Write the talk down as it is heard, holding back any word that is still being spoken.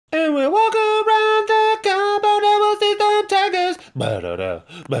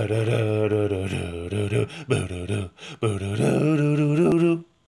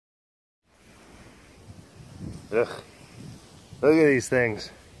Look at these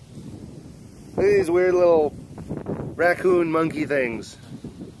things. Look at these weird little raccoon monkey things.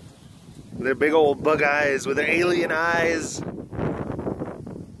 Their big old bug eyes, with their alien eyes,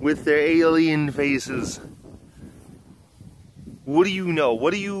 with their alien faces. What do you know?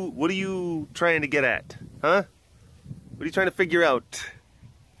 What are you trying to get at? Huh? What are you trying to figure out?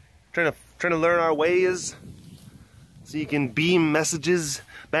 Trying to learn our ways so you can beam messages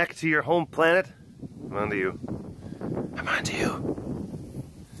back to your home planet? I'm on to you. I'm on to you.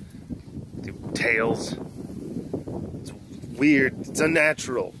 Dude, tails. It's weird. It's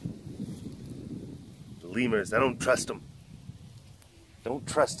unnatural. The lemurs, I don't trust them. Don't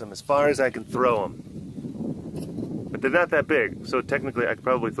trust them as far as I can throw them. But they're not that big, so technically I could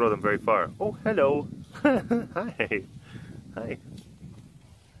probably throw them very far. Oh, hello. Hi. Hi.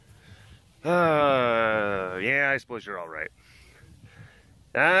 Yeah, I suppose you're all right.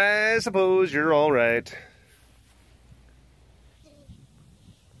 I suppose you're all right.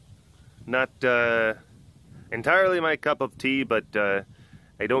 Not entirely my cup of tea, but I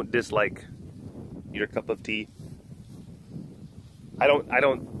don't dislike your cup of tea. I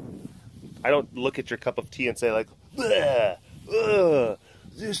don't look at your cup of tea and say like, ugh,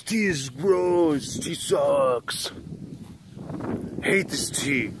 this tea is gross, tea sucks. Hate this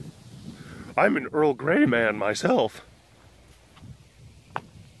tea. I'm an Earl Grey man myself.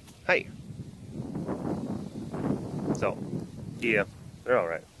 Hi. So, yeah, they're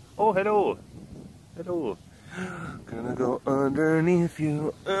alright. Oh, hello. Hello. Gonna go underneath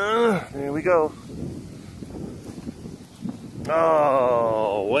you. There we go.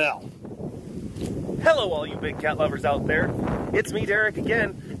 Oh, well. Hello, all you big cat lovers out there. It's me, Derek,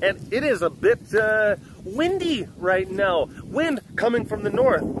 again, and it is a bit windy right now. Wind coming from the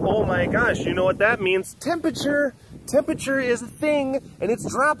north. Oh my gosh, you know what that means? Temperature. Temperature is a thing, and it's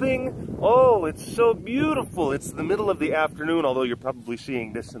dropping. Oh, it's so beautiful. It's the middle of the afternoon, although you're probably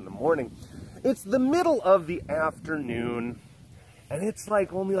seeing this in the morning. It's the middle of the afternoon, and it's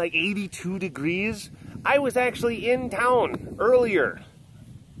like only like 82 degrees. I was actually in town earlier.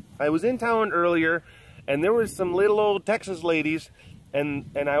 And there was some little old Texas ladies, and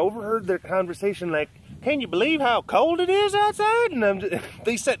I overheard their conversation like, "Can you believe how cold it is outside?" And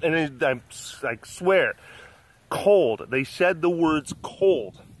they said, and I swear, cold. They said the words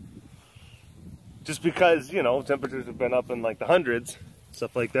cold. Just because, you know, temperatures have been up in like the hundreds,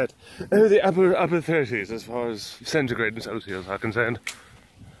 stuff like that. The upper 30s as far as centigrade and Celsius are concerned.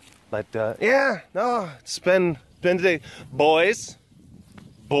 But yeah, no, it's been today. Boys,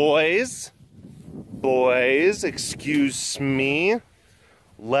 excuse me.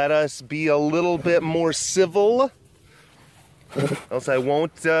 Let us be a little bit more civil. Else I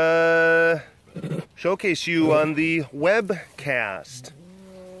won't showcase you on the webcast.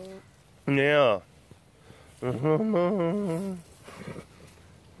 Yeah.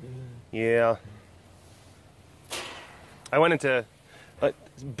 Yeah. I went into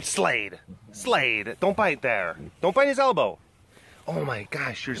Slade, don't bite there. Don't bite his elbow. Oh my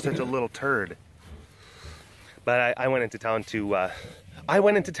gosh, you're such a little turd. But I went into town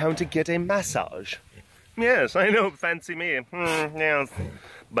to get a massage. Yes, I know, fancy me. Yes.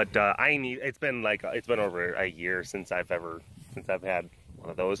 But it's been over a year since I've had one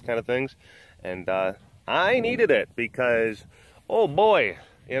of those kind of things, and I needed it because, oh boy,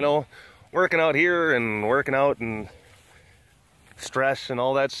 you know, working out here and working out and stress and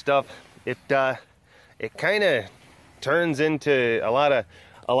all that stuff, it kind of turns into a lot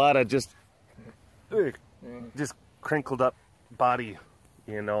of just crinkled up body,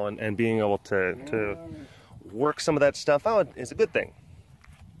 you know, and being able to work some of that stuff out is a good thing.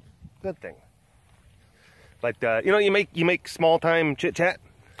 Good thing. But you know, you make small time chit chat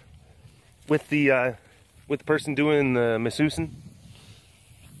with the person doing the masseusin,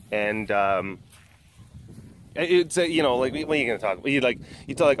 and it's you know, like, what are you gonna talk? You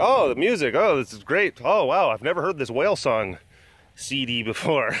tell like, oh, the music, oh, this is great, oh wow, I've never heard this whale song CD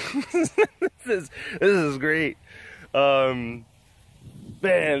before. this is great. Man,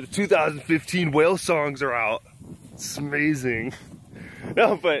 the 2015 whale songs are out. It's amazing.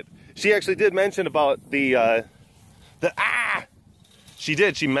 No, but she actually did mention about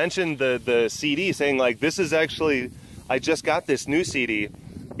she mentioned the CD, saying like, this is actually, I just got this new CD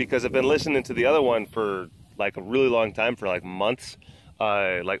because I've been listening to the other one for like a really long time, for like months,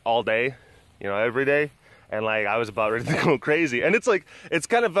 like all day, you know, every day. And like, I was about ready to go crazy. And it's like, it's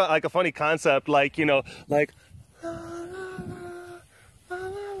kind of like a funny concept, like, you know, like,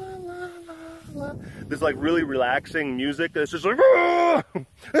 this like really relaxing music that's just like, ah,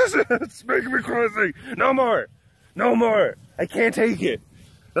 it's making me crazy. No more, no more. I can't take it.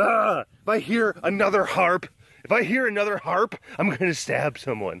 Ah, if I hear another harp, I'm gonna stab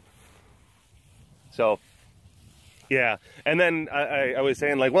someone. So, yeah. And then I was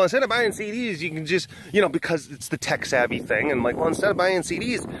saying, like, well, instead of buying CDs, you can just, you know, because it's the tech savvy thing, and like, well, instead of buying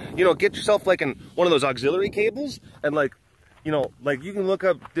CDs, you know, get yourself like one of those auxiliary cables, and like, you know, like you can look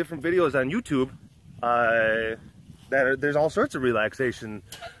up different videos on YouTube. There's all sorts of relaxation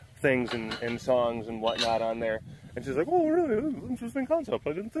things and songs and whatnot on there. And she's like, oh, really? Interesting concept.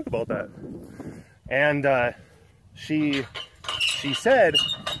 I didn't think about that. And she said,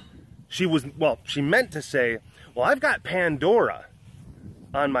 she meant to say, well, I've got Pandora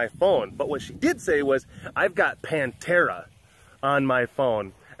on my phone. But what she did say was, I've got Pantera on my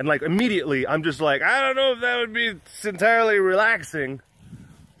phone. And like immediately, I'm just like, I don't know if that would be entirely relaxing.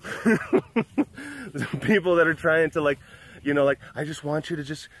 People that are trying to like, you know, like, I just want you to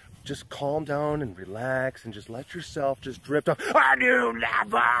just calm down and relax and just let yourself just drift off a new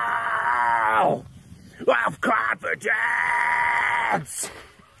level of confidence.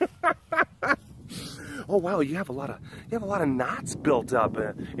 Oh wow, you have a lot of knots built up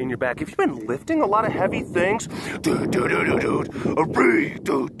in your back. Have you been lifting a lot of heavy things? A read,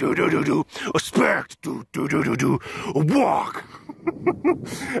 a spect, a walk.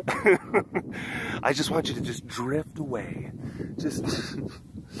 I just want you to just drift away.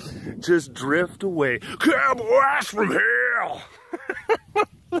 Just drift away. Come west from hell.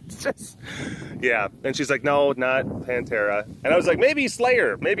 It's just, yeah. And she's like, no, not Pantera. And I was like, maybe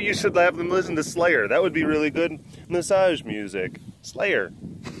Slayer. Maybe you should have them listen to Slayer. That would be really good massage music. Slayer.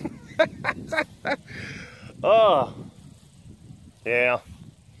 Oh, yeah.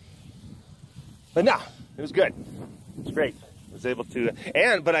 But no, it was good. It was great. I was able to,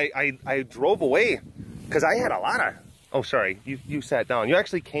 but I drove away because I had a lot of, oh, sorry, you sat down. You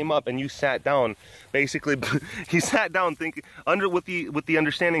actually came up and you sat down. Basically, he sat down thinking with the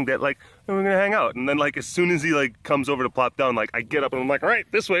understanding that like, oh, we're gonna hang out. And then like as soon as he like comes over to plop down, like I get up and I'm like, all right,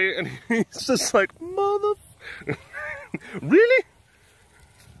 this way. And he's just like, mother, really?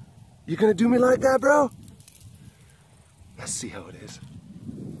 You gonna do me like that, bro? Let's see how it is.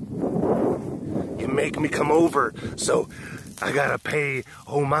 You make me come over, so I gotta pay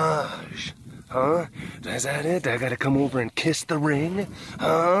homage. Huh? Is that it? I gotta come over and kiss the ring?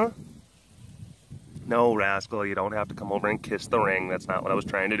 Huh? No, rascal, you don't have to come over and kiss the ring. That's not what I was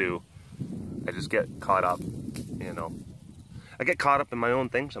trying to do. I just get caught up, you know. I get caught up in my own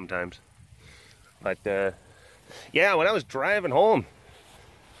thing sometimes. But, yeah, when I was driving home,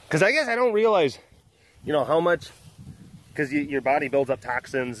 because I guess I don't realize, you know, how much, because your body builds up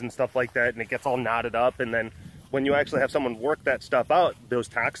toxins and stuff like that, and it gets all knotted up, and then when you actually have someone work that stuff out, those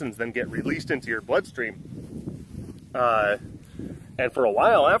toxins then get released into your bloodstream. And for a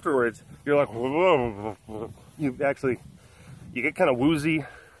while afterwards, you're like, you get kind of woozy.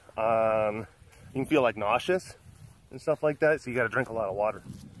 You can feel like nauseous and stuff like that, so you got to drink a lot of water.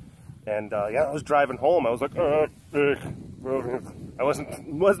 And yeah, I was driving home. I was like, I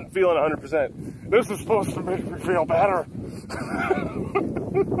wasn't feeling 100%. This is supposed to make me feel better.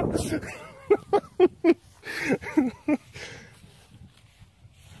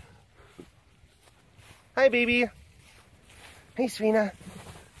 Hi, baby. Hey, Serena.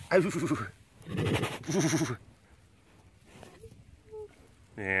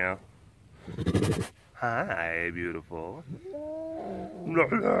 Yeah. Hi, beautiful.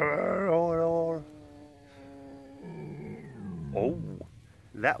 Oh,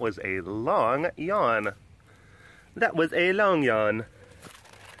 that was a long yawn. That was a long yawn.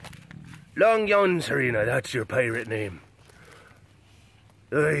 Long Yawn Serena, that's your pirate name.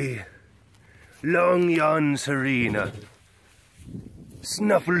 Aye. Long Yawn Serena.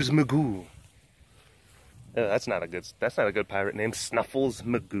 Snuffles Magoo. Oh, that's not a good pirate name. Snuffles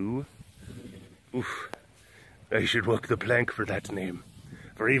Magoo. Oof. I should walk the plank for that name.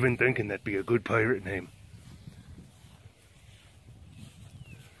 For even thinking that'd be a good pirate name.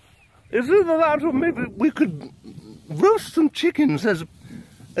 Is it allowed to, maybe we could roast some chickens as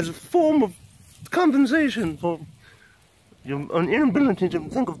a form of compensation for your inability to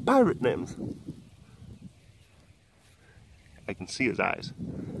think of pirate names? I can see his eyes.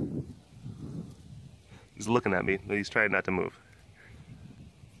 He's looking at me, but he's trying not to move.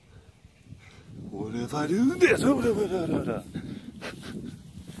 What if I do this?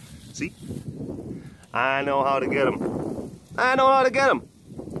 See? I know how to get him. I know how to get him.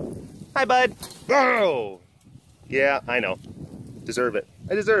 Hi, bud. Oh! Yeah, I know. Deserve it.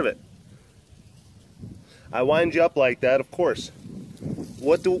 I deserve it. I wind you up like that, of course.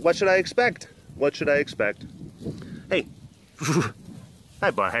 What should I expect? What should I expect? Hey.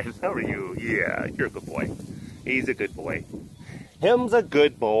 Hi, bud. How are you? Yeah, you're a good boy. He's a good boy. Him's a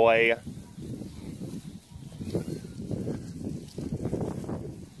good boy.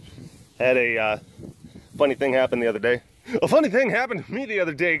 Had a funny thing happen the other day. A funny thing happened to me the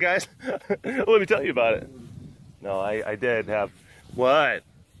other day, guys. Let me tell you about it. No, I did have... What?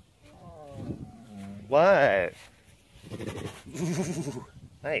 What?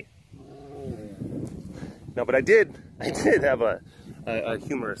 Hey. No, but I did have a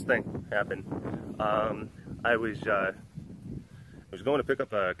humorous thing happen. I was going to pick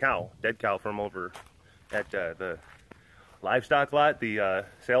up a cow, dead cow, from over at the livestock lot, the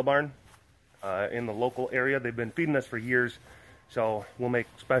sale barn in the local area. They've been feeding us for years, so we'll make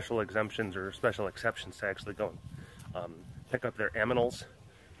special exemptions or special exceptions to actually go and pick up their aminals.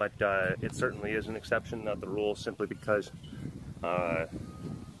 But it certainly is an exception, not the rule, simply because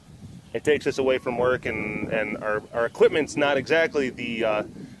it takes us away from work, and our equipment's not exactly the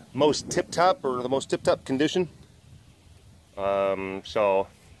most tip-top or the most tip-top condition. So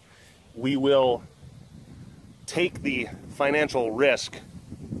we will take the financial risk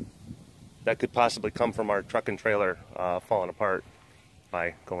that could possibly come from our truck and trailer falling apart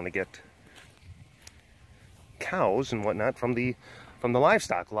by going to get cows and whatnot from the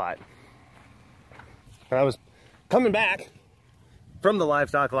livestock lot. And I was coming back from the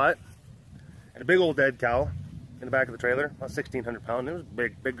livestock lot, and a big old dead cow in the back of the trailer, about 1,600 pounds. It was a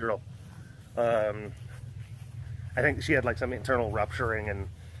big girl. I think she had like some internal rupturing, and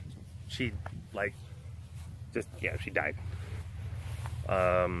she like she died.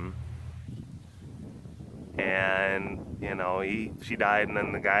 And you know, she died, and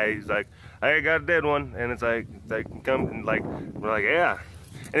then the guy's like, I got a dead one, and it's like come, and like we're like, yeah,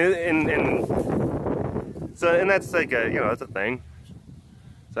 and that's like a, you know, that's a thing.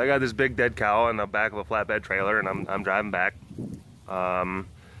 So I got this big dead cow on the back of a flatbed trailer, and I'm driving back on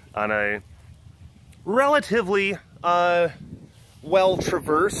a relatively well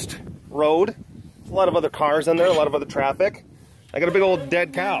traversed road. A lot of other cars in there, a lot of other traffic. I got a big old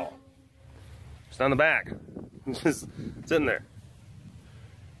dead cow just on the back, just sitting there.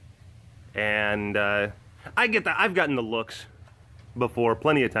 And I get that. I've gotten the looks before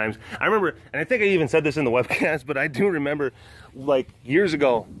plenty of times. I remember, and I think I even said this in the webcast, but I do remember like years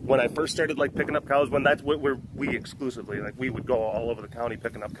ago when I first started like picking up cows, when that's where we exclusively, like, we would go all over the county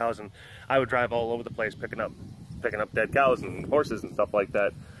picking up cows, and I would drive all over the place picking up dead cows and horses and stuff like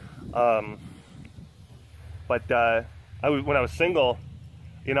that. But when I was single,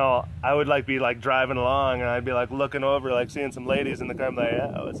 you know, I would like be like driving along, and I'd be like looking over, like seeing some ladies in the car. I'm like,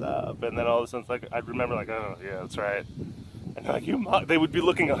 yeah, what's up? And then all of a sudden, it's like, I'd remember like, oh yeah, that's right. And like, they would be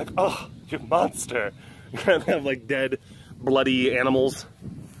looking like, oh, you monster. They have like dead, bloody animals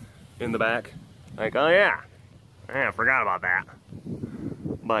in the back. Like, oh yeah, I forgot about that.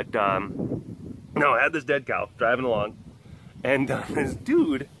 But no, I had this dead cow driving along, and this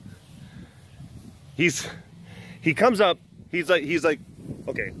dude, he comes up. He's like,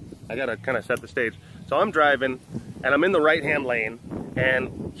 okay, I gotta kind of set the stage. So I'm driving, and I'm in the right-hand lane,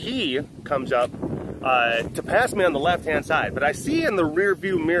 and he comes up to pass me on the left-hand side. But I see in the rear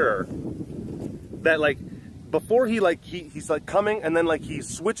view mirror that like before he's like coming, and then like he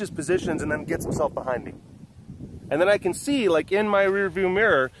switches positions and then gets himself behind me. And then I can see like in my rear view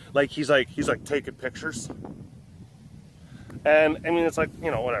mirror, like he's like taking pictures. And I mean, it's like, you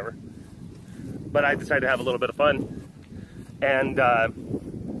know, whatever. But I decided to have a little bit of fun. And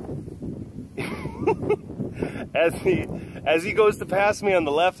as he goes to pass me on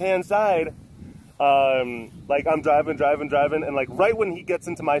the left-hand side, like I'm driving, and like right when he gets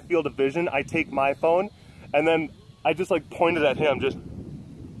into my field of vision, I take my phone, and then I just like pointed at him, just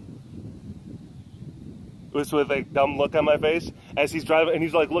with like dumb look on my face as he's driving, and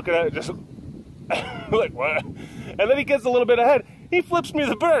he's like looking at it, just like what? And then he gets a little bit ahead, he flips me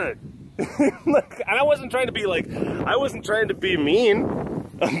the bird. Like, and I wasn't trying to be mean.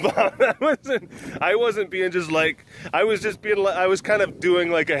 I wasn't being just like, I was kind of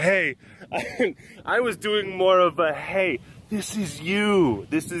doing like a hey. I was doing more of a hey, this is you.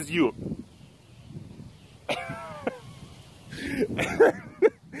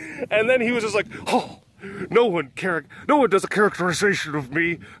 And then he was just like, oh, no one does a characterization of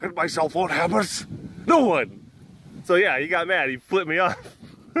me and my cell phone habits. No one. So yeah, he got mad. He flipped me off.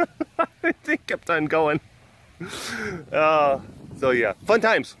 He kept on going. So yeah, fun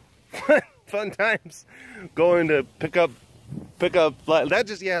times. Fun times. Going to pick up. That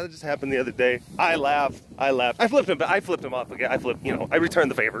just happened the other day. I laughed. I flipped him off again. I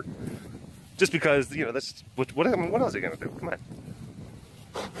returned the favor. Just because, you know, that's what else are you gonna do? Come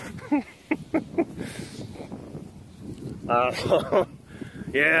on.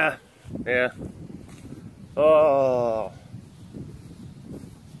 Yeah, yeah. Oh.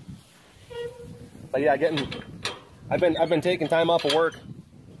 But yeah, I've been taking time off of work,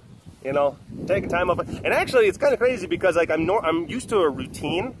 you know, taking time off. And actually, it's kind of crazy because like I'm used to a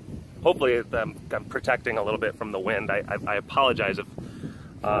routine. Hopefully, I'm protecting a little bit from the wind. I apologize if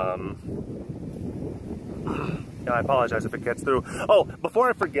I apologize if it gets through. Oh, before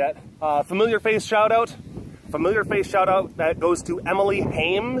I forget, familiar face shout out. Familiar face shout out that goes to Emily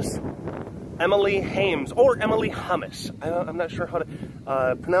Hames. Emily Hames, or Emily Hummus. I'm not sure how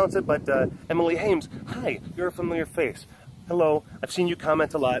to pronounce it, but Emily Hames, hi, you're a familiar face. Hello, I've seen you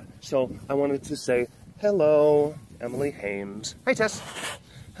comment a lot, so I wanted to say hello, Emily Hames. Hi, Tess.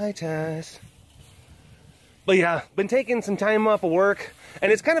 Hi, Tess. But yeah, been taking some time off of work,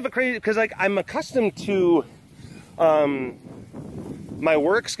 and it's kind of a crazy, because like I'm accustomed to my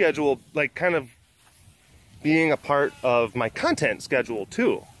work schedule, like kind of being a part of my content schedule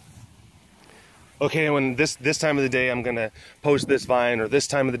too. Okay, when this time of the day I'm gonna post this Vine, or this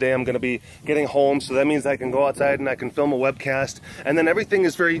time of the day I'm gonna be getting home, so that means I can go outside and I can film a webcast, and then everything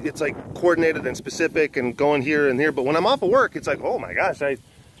is it's like coordinated and specific and going here and here. But when I'm off of work, it's like, oh my gosh,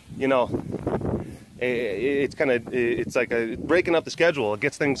 you know, it's kind of, it's like breaking up the schedule. It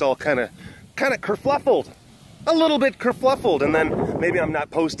gets things all kind of kerfluffled. A little bit kerfluffled, and then maybe I'm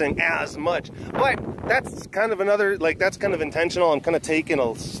not posting as much. But that's kind of another, like, that's kind of intentional. I'm kind of taking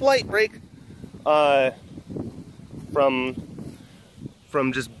a slight break from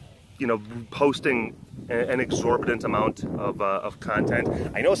just, you know, posting an exorbitant amount of content.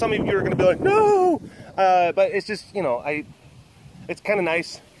 I know some of you are going to be like, no! But it's just, you know, it's kind of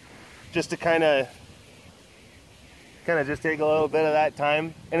nice just to kind of just take a little bit of that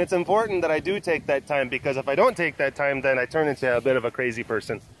time. And it's important that I do take that time, because if I don't take that time, then I turn into a bit of a crazy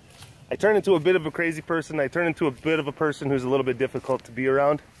person. I turn into a bit of a crazy person. I turn into a bit of a person who's a little bit difficult to be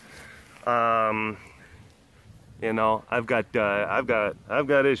around. You know, I've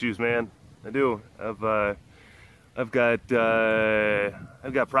got issues, man. I do. I've got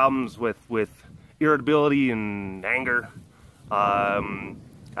problems with irritability and anger.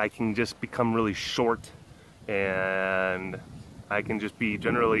 I can just become really short. And I can just be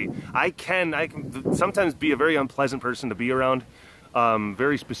generally, I can sometimes be a very unpleasant person to be around.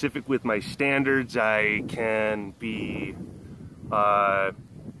 Very specific with my standards. I can be, I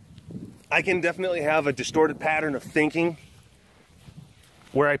can definitely have a distorted pattern of thinking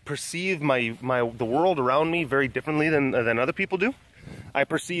where I perceive the world around me very differently than other people do. I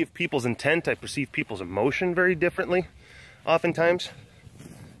perceive people's intent. I perceive people's emotion very differently, oftentimes.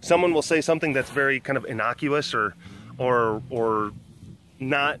 Someone will say something that's very kind of innocuous or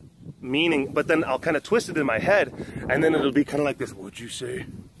not meaning, but then I'll kind of twist it in my head, and then it'll be kind of like this, "What'd you say?"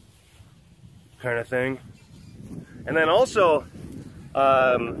 kind of thing. And then also,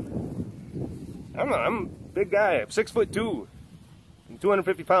 I don't know, I'm a big guy. I'm 6'2",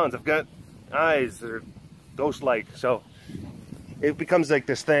 250 pounds. I've got eyes that are ghost-like, so it becomes like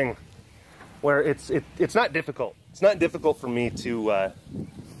this thing where it's not difficult. It's not difficult for me to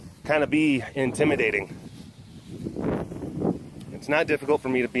kind of be intimidating. It's not difficult for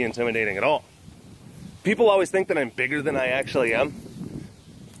me to be intimidating at all. People always think that I'm bigger than I actually am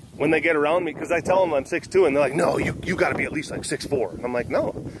when they get around me, because I tell them I'm 6'2", and they're like, "No, you got to be at least like 6'4". And I'm like,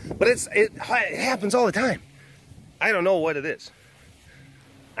 "No," but it happens all the time. I don't know what it is.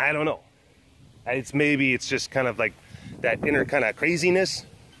 I don't know. Maybe it's just kind of like that inner kind of craziness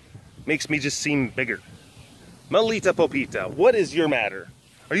makes me just seem bigger. Malita Popita, what is your matter?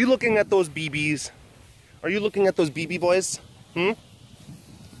 Are you looking at those BBs? Are you looking at those BB boys?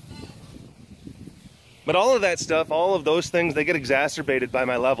 But all of that stuff, all of those things, they get exacerbated by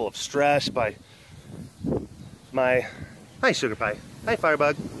my level of stress, by my... Hi, Sugar Pie. Hi,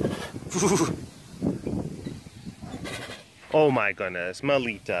 Firebug. Oh my goodness,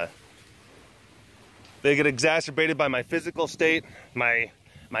 Malita. They get exacerbated by my physical state, my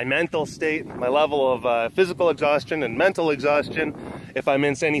mental state, my level of physical exhaustion and mental exhaustion, if I'm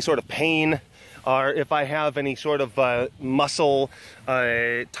in any sort of pain, or if I have any sort of muscle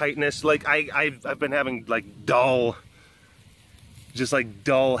tightness. Like I've been having like dull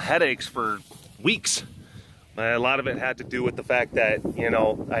headaches for weeks. A lot of it had to do with the fact that, you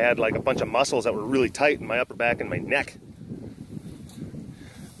know, I had like a bunch of muscles that were really tight in my upper back and my neck.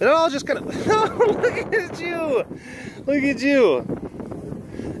 It all just kind of, oh, look at you, look at you.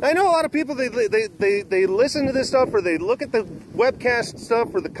 I know a lot of people, they listen to this stuff, or they look at the webcast stuff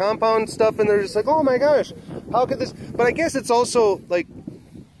or the compound stuff, and they're just like, oh my gosh, how could this? But I guess it's also like,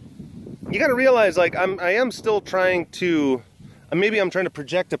 you got to realize, like, I am still trying to maybe I'm trying to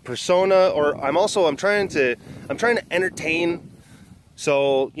project a persona, or I'm trying to entertain.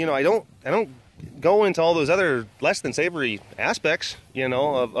 So, you know, I don't go into all those other less than savory aspects, you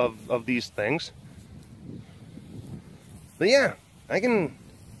know, of these things. But yeah, I can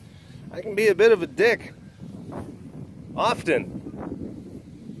be a bit of a dick. Often.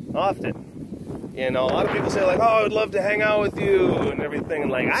 You know, a lot of people say like, oh, I'd love to hang out with you and everything.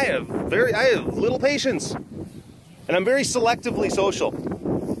 And like, I have little patience. And I'm very selectively social.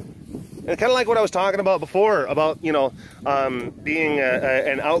 And kind of like what I was talking about before, about, you know, being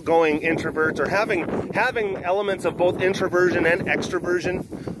an outgoing introvert, or having elements of both introversion and extroversion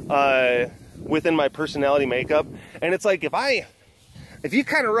within my personality makeup. And it's like, if you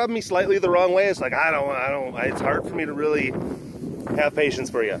kind of rub me slightly the wrong way, it's like, it's hard for me to really have patience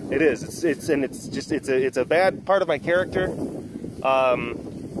for you. It is. It's a bad part of my character.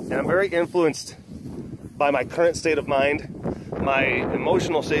 And I'm very influenced by my current state of mind. My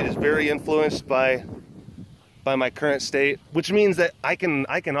emotional state is very influenced by my current state, which means that I can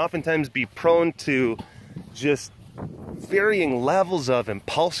oftentimes be prone to just varying levels of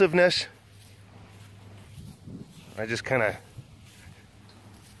impulsiveness. I just kind of,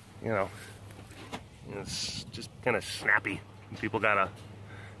 you know, it's just kind of snappy. People gotta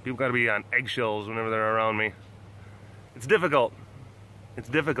be on eggshells whenever they're around me. It's difficult.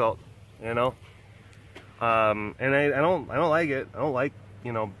 You know. And I don't like it. I don't like,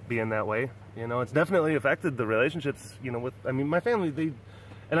 you know, being that way. You know, it's definitely affected the relationships, you know, with, I mean, my family,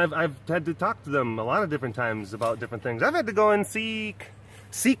 and I've had to talk to them a lot of different times about different things. I've had to go and seek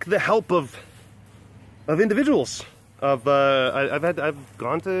the help of individuals. I've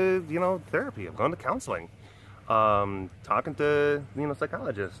gone to, you know, therapy. I've gone to counseling. Talking to, you know,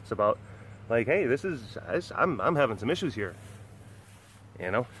 psychologists about, like, hey, I'm having some issues here,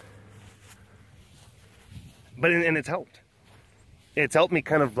 you know. But and it's helped. It's helped me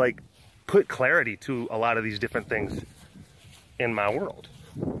kind of like put clarity to a lot of these different things in my world.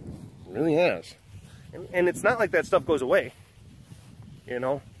 It really has. And it's not like that stuff goes away, you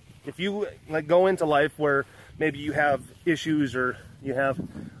know. If you like go into life where maybe you have issues, or you have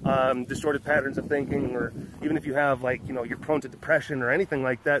distorted patterns of thinking, or even if you have, like, you know, you're prone to depression or anything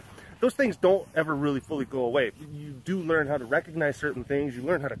like that, those things don't ever really fully go away. You do learn how to recognize certain things, you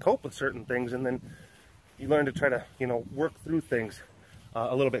learn how to cope with certain things, and then you learn to try to, you know, work through things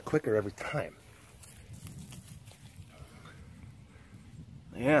a little bit quicker every time.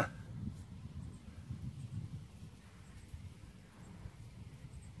 Yeah.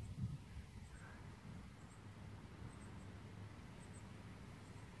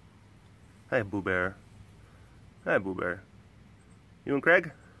 Hey, Boo Bear. Hi, Boo Bear. You and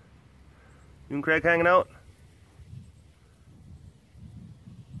Craig? You and Craig hanging out?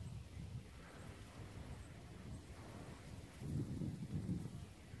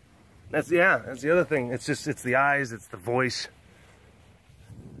 That's the other thing. It's the eyes, it's the voice.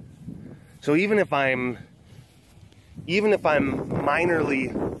 So even if I'm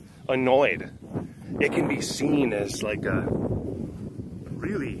minorly annoyed, it can be seen as like a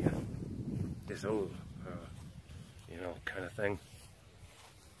really you know, kind of thing.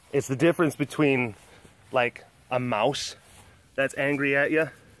 It's the difference between like a mouse that's angry at you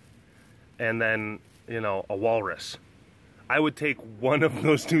and then, you know, a walrus. I would take one of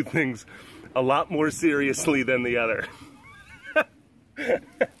those two things a lot more seriously than the other.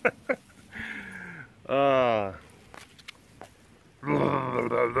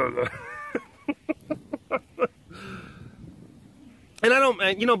 And I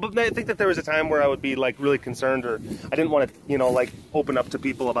don't, you know, but I think that there was a time where I would be like really concerned, or I didn't want to, you know, like open up to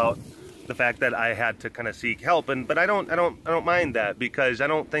people about the fact that I had to kind of seek help. But I don't mind that, because I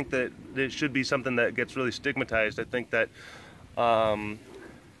don't think that it should be something that gets really stigmatized. I think that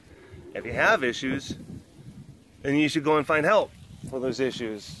if you have issues, then you should go and find help for those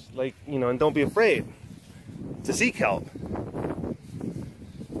issues. Like, you know, and don't be afraid to seek help.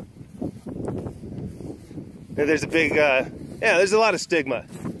 There's a big, there's a lot of stigma.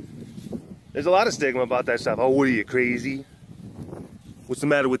 There's a lot of stigma about that stuff. Oh, what are you, crazy? What's the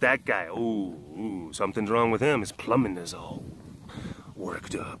matter with that guy? Oh, something's wrong with him. His plumbing is all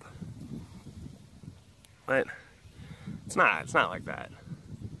worked up. But it's not like that.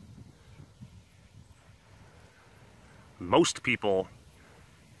 Most people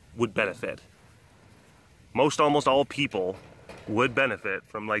would benefit. Almost all people would benefit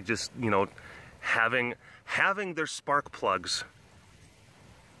from, like, just, you know, having their spark plugs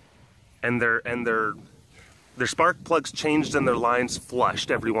and their spark plugs changed and their lines flushed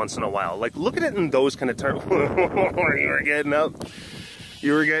every once in a while. Like, look at it in those kind of terms.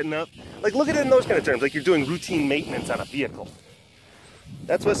 You were getting up. Like, look at it in those kind of terms. Like, you're doing routine maintenance on a vehicle.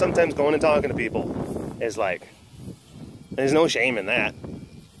 That's what sometimes going and talking to people is like. There's no shame in that.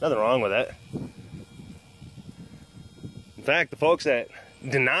 Nothing wrong with it. In fact, the folks that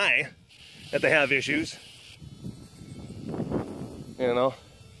deny that they have issues, you know,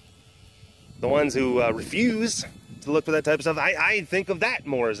 the ones who refuse to look for that type of stuff, I think of that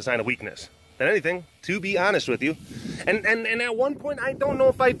more as a sign of weakness than anything, to be honest with you. And at one point, I don't know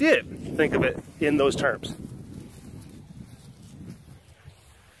if I did think of it in those terms.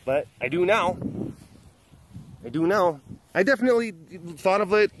 But I do now. I do now. I definitely thought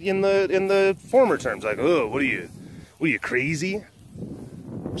of it in the former terms, like, oh, what are you crazy?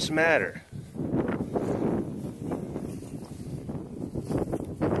 What's the matter?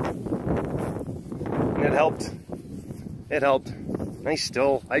 And it helped. It helped. I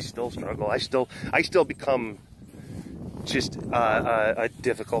still struggle. I still become just a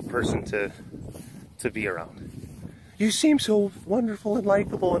difficult person to be around. You seem so wonderful and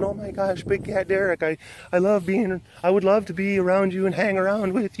likable, and oh my gosh, BigCatDerek, I would love to be around you and hang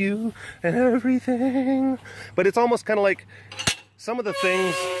around with you and everything. But it's almost kind of like some of the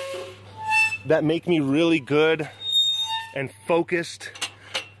things that make me really good and focused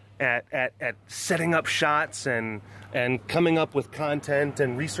at setting up shots and coming up with content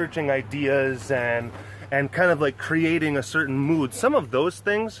and researching ideas and kind of like creating a certain mood. Some of those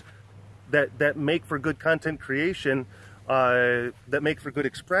things that make for good content creation, that make for good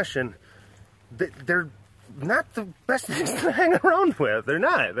expression, they're not the best things to hang around with. They're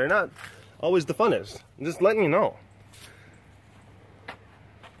not always the funnest. I'm just letting you know.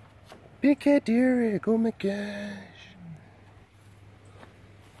 BigCatDerek, oh my gosh.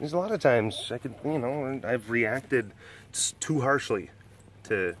 There's a lot of times I could, you know, I've reacted too harshly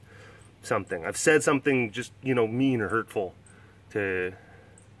to something. I've said something just, you know, mean or hurtful to,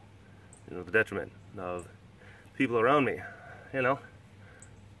 you know, the detriment of people around me, you know,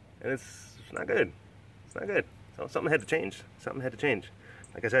 and it's not good. It's not good. So something had to change. Something had to change.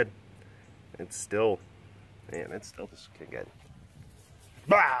 Like I said, it's still, man, it's still just can't get.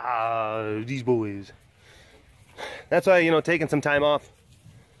 Bah, these boys. That's why, you know, taking some time off,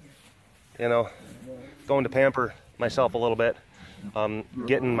 you know, going to pamper myself a little bit,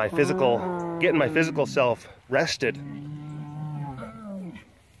 getting my physical self rested.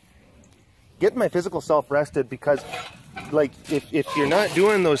 Getting my physical self rested, because like if you're not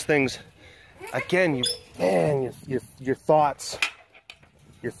doing those things, again, your thoughts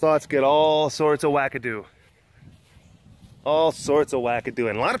get all sorts of wackadoo. All sorts of wackadoo.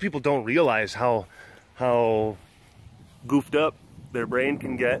 And a lot of people don't realize how goofed up their brain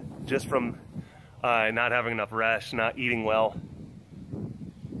can get just from not having enough rest, not eating well.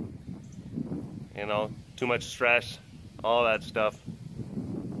 You know, too much stress, all that stuff.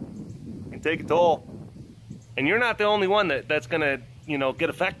 Take a toll, and you're not the only one that's gonna, you know,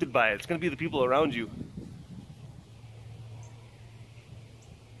 get affected by it. It's gonna be the people around you.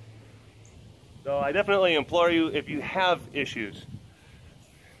 So I definitely implore you, if you have issues,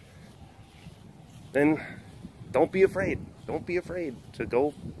 then don't be afraid. Don't be afraid to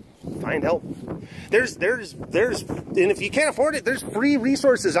go find help. There's and if you can't afford it, there's free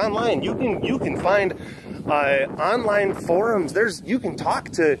resources online. You can find online forums. You can talk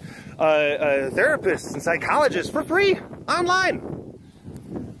to therapists and psychologists for free online.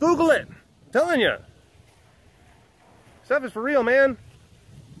 Google it. I'm telling you, stuff is for real, man.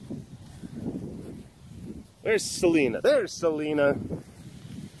 There's Selena. There's Selena.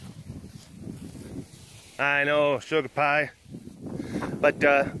 I know, sugar pie. But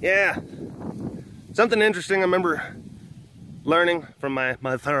yeah, something interesting I remember learning from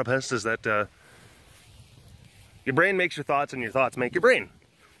my therapist is that your brain makes your thoughts and your thoughts make your brain.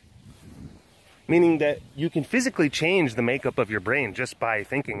 Meaning that you can physically change the makeup of your brain just by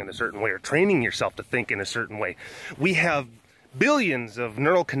thinking in a certain way or training yourself to think in a certain way. We have billions of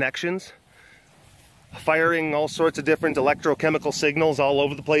neural connections firing all sorts of different electrochemical signals all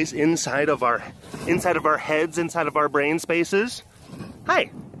over the place inside of our heads, inside of our brain spaces.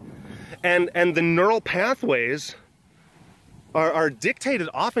 Hi. And the neural pathways are dictated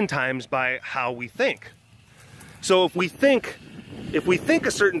oftentimes by how we think. So if we think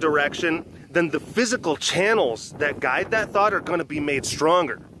a certain direction, then the physical channels that guide that thought are going to be made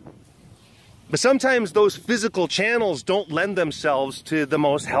stronger. But sometimes those physical channels don't lend themselves to the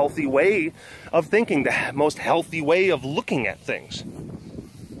most healthy way of thinking, the most healthy way of looking at things.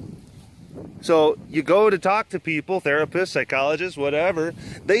 So you go to talk to people, therapists, psychologists, whatever,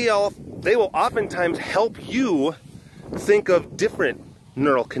 they will oftentimes help you think of different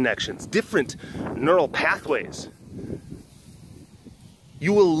neural connections, different neural pathways.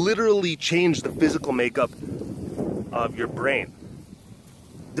 You will literally change the physical makeup of your brain.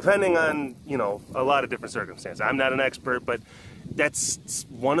 depending on, you know, a lot of different circumstances. I'm not an expert, but that's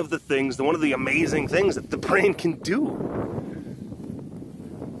one of the things, one of the amazing things that the brain can do.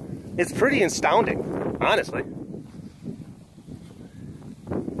 It's pretty astounding, honestly.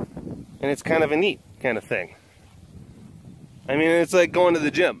 And it's kind of a neat kind of thing. I mean, it's like going to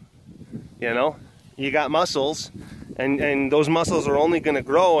the gym, you know? You got muscles, and those muscles are only going to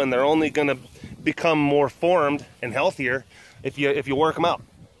grow, and they're only going to become more formed and healthier if you work them out.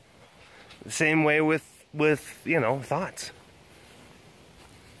 The same way with you know, thoughts.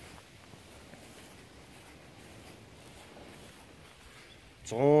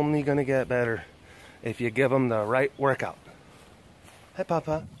 It's only going to get better if you give them the right workout. Hi,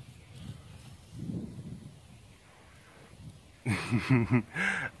 Papa.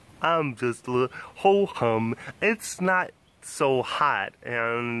 I'm just a little ho-hum. It's not so hot,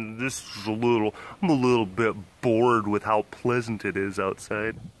 and this is I'm a little bit bored with how pleasant it is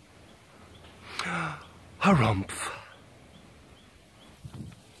outside. Harumph.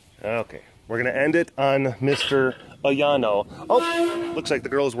 Okay, we're gonna end it on Mr. Ayano. Oh, looks like the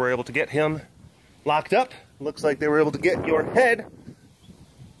girls were able to get him locked up. Looks like they were able to get your head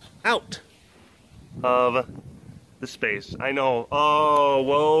out of the space. I know. Oh,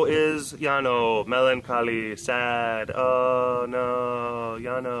 woe is Yano. Melancholy, sad. Oh no,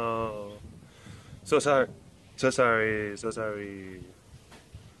 Yano. So sorry. So sorry. So sorry.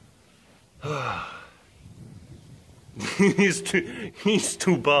 He's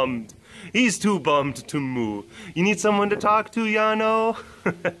too bummed. He's too bummed to move. You need someone to talk to, Yano?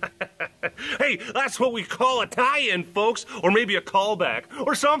 Hey, that's what we call a tie-in, folks. Or maybe a callback.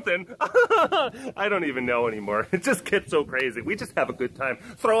 Or something. I don't even know anymore. It just gets so crazy. We just have a good time.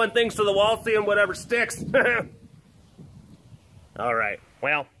 Throwing things to the wall, seeing whatever sticks. Alright,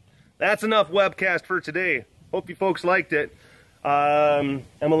 well, that's enough webcast for today. Hope you folks liked it.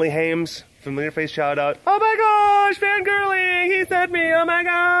 Emily Hames, familiar face shout out. Oh my gosh, fangirling! He sent me, oh my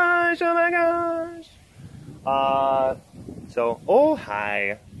gosh, oh my gosh. So, oh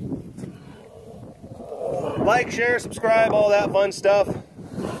hi. Like, share, subscribe, all that fun stuff.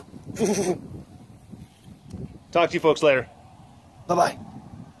 Talk to you folks later. Bye-bye.